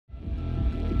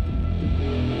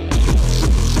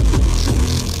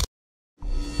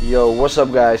Yo, what's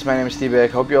up guys, my name is Tbag,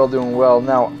 hope you're all doing well.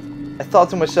 Now, I thought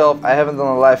to myself, I haven't done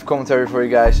a live commentary for you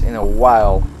guys in a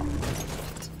while.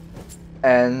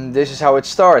 And this is how it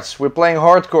starts. We're playing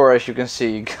hardcore, as you can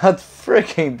see. God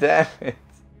freaking damn it.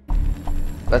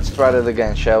 Let's try that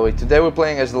again, shall we? Today we're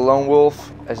playing as the lone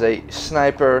wolf, as a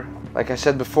sniper. Like I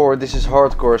said before, this is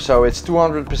hardcore, so it's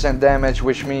 200% damage,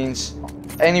 which means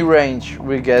any range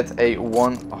we get a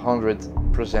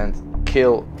 100%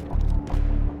 kill.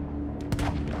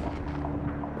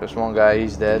 There's one guy,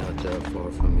 he's dead. Not that far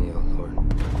from me, oh Lord.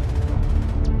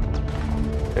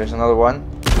 There's another one.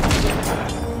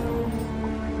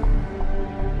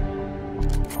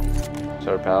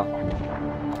 Sorry, pal.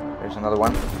 There's another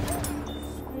one.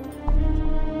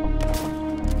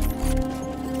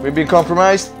 We've been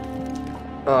compromised.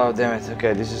 Oh, damn it.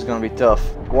 Okay, this is gonna be tough.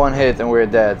 One hit and we're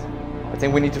dead. I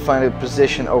think we need to find a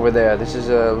position over there. This is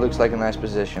looks like a nice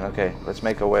position. Okay, let's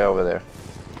make our way over there.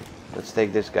 Let's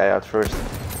take this guy out first.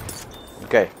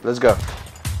 Okay, let's go.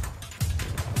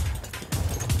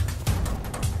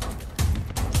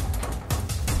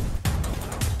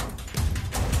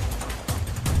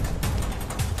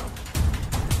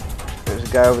 There's a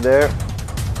guy over there.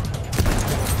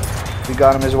 We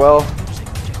got him as well.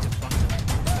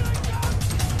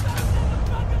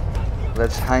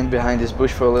 Let's hide behind this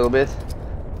bush for a little bit.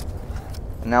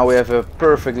 Now we have a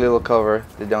perfect little cover.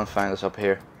 They don't find us up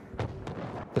here.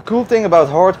 The cool thing about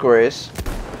hardcore is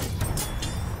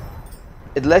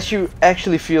it lets you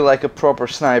actually feel like a proper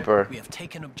sniper. We have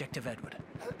taken objective Edward.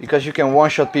 Because you can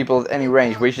one-shot people at any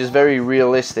range, which is very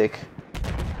realistic.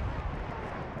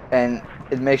 And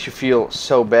it makes you feel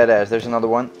so badass. There's another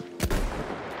one.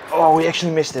 Oh, we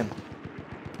actually missed him.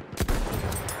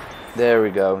 There we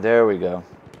go, there we go.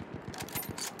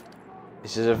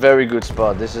 This is a very good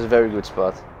spot. This is a very good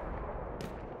spot.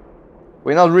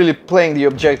 We're not really playing the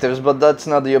objectives, but that's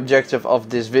not the objective of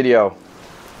this video.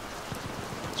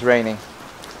 It's raining.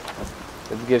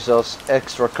 It gives us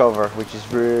extra cover, which is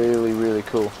really, really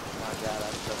cool. My God,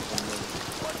 I trust in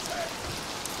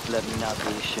you. Let me not be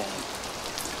ashamed.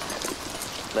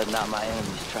 Let not my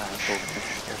enemies triumph over me.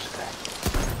 There's a guy.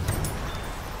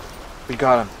 We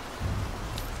got him.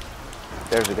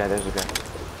 There's a guy, there's a guy.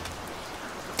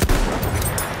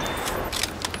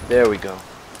 There we go.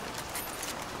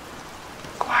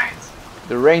 Quiet.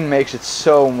 The rain makes it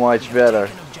so much better.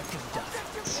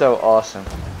 So awesome.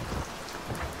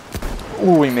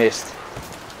 Ooh, we missed.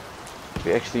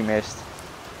 We actually missed.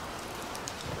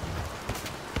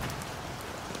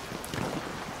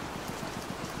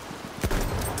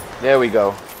 There we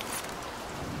go.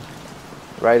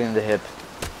 Right in the hip.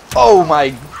 Oh my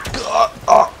god.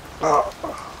 Oh, oh.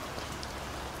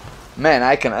 Man,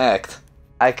 I can act.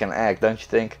 I can act, don't you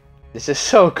think? This is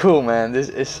so cool, man. This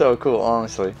is so cool,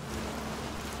 honestly.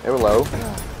 Hello.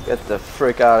 Get the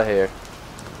frick out of here.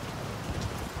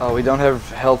 Oh, we don't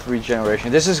have health regeneration.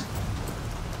 This is...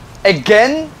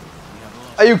 Again?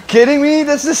 Are you kidding me?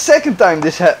 That's the second time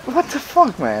this happened. What the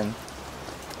fuck, man?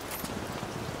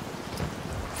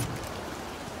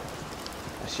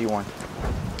 I see one.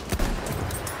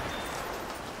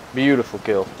 Beautiful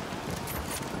kill.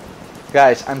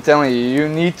 Guys, I'm telling you, you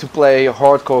need to play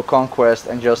Hardcore Conquest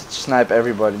and just snipe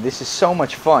everybody. This is so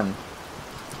much fun.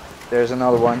 There's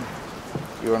another one.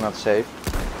 You are not safe.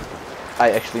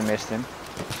 I actually missed him.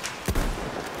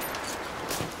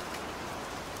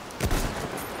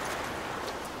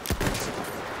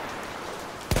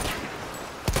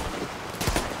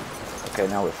 Okay,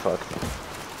 now we're fucked.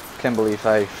 Can't believe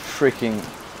I freaking...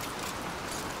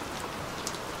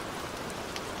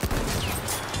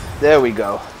 There we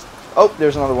go. Oh,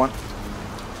 there's another one.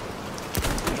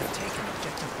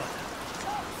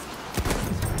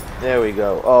 There we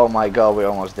go. Oh my god, we're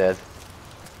almost dead.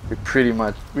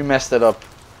 We messed it up.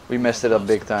 We messed it up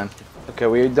big time. Okay,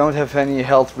 we don't have any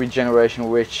health regeneration,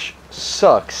 which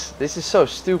sucks. This is so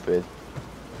stupid.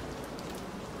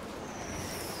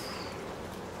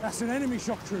 That's an enemy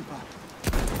shock trooper.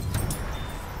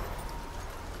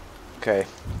 Okay,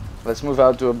 let's move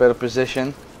out to a better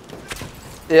position.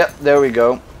 Yeah, there we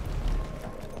go.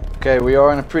 Okay, we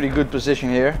are in a pretty good position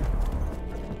here.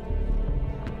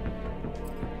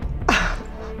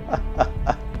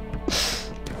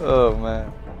 Oh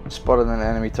man. Spotted an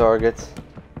enemy target.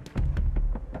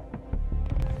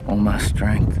 On my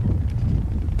strength,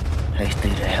 haste thee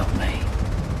to help me.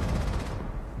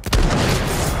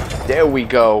 There we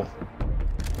go.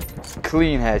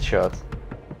 Clean headshot.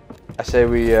 I say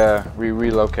we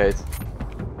relocate.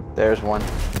 There's one.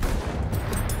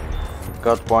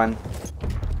 Got one.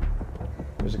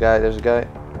 There's a guy, there's a guy.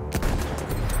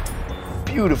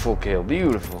 Beautiful kill,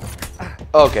 beautiful.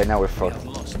 Okay, now we're fucked.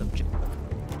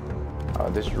 Oh,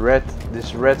 this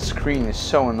red screen is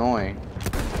so annoying.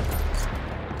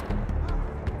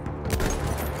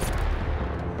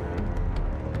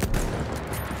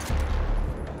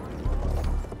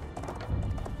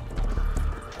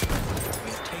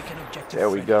 There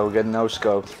we go, get no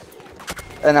scoped.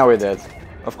 And now we're dead.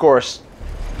 Of course.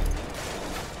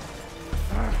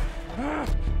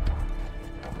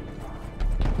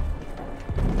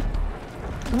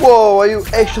 Whoa, are you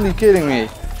actually kidding me?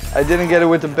 I didn't get it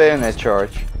with the bayonet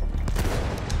charge.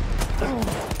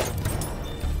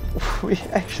 We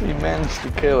actually managed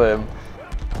to kill him.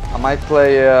 I might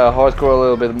play hardcore a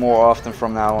little bit more often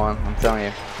from now on, I'm telling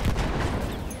you.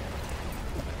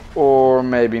 Or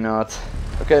maybe not.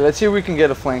 Okay, let's see if we can get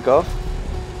a flank off.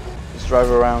 Let's drive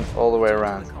around all the way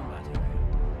around.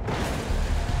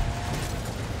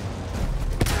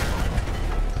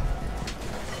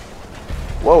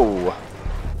 Whoa!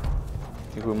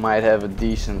 I think we might have a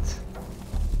decent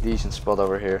spot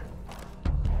over here.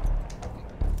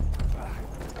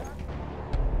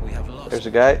 There's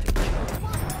a guy.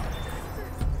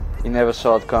 He never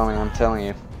saw it coming, I'm telling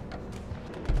you.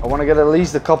 I want to get at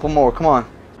least a couple more, come on.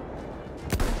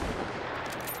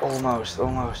 Almost.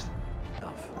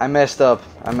 I messed up.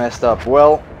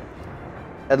 Well,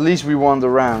 at least we won the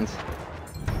round.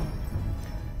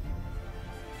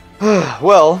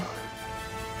 Well,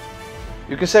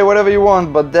 you can say whatever you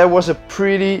want, but that was a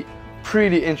pretty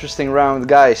interesting round,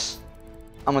 guys.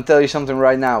 I'm gonna tell you something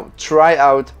right now. Try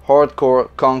out hardcore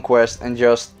conquest and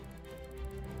just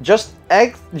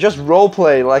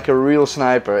roleplay like a real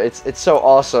sniper. It's so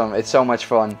awesome. It's so much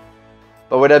fun.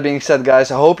 But with that being said, guys,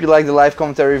 I hope you like the live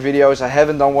commentary videos. I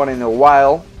haven't done one in a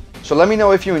while. So let me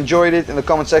know if you enjoyed it in the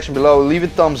comment section below. Leave a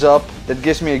thumbs up. That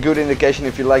gives me a good indication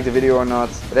if you like the video or not.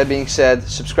 With that being said,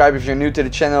 subscribe if you're new to the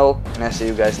channel. And I'll see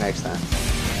you guys next time.